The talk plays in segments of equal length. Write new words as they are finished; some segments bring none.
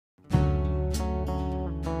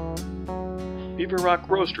Beaver Rock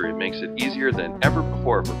Roastery makes it easier than ever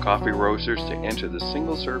before for coffee roasters to enter the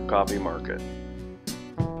single-serve coffee market.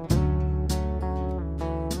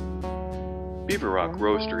 Beaver Rock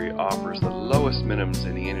Roastery offers the lowest minimums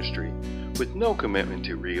in the industry with no commitment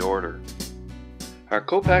to reorder. Our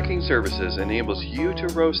co-packing services enables you to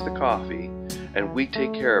roast the coffee and we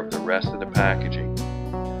take care of the rest of the packaging.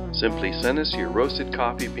 Simply send us your roasted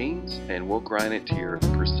coffee beans and we'll grind it to your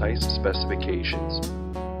precise specifications.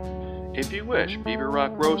 If you wish, Beaver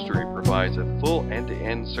Rock Roastery provides a full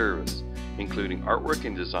end-to-end service, including artwork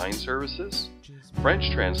and design services,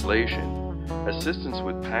 French translation, assistance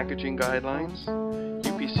with packaging guidelines,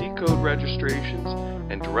 UPC code registrations,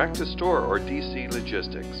 and direct-to-store or DC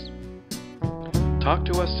logistics. Talk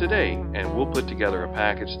to us today and we'll put together a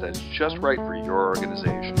package that's just right for your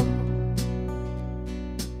organization.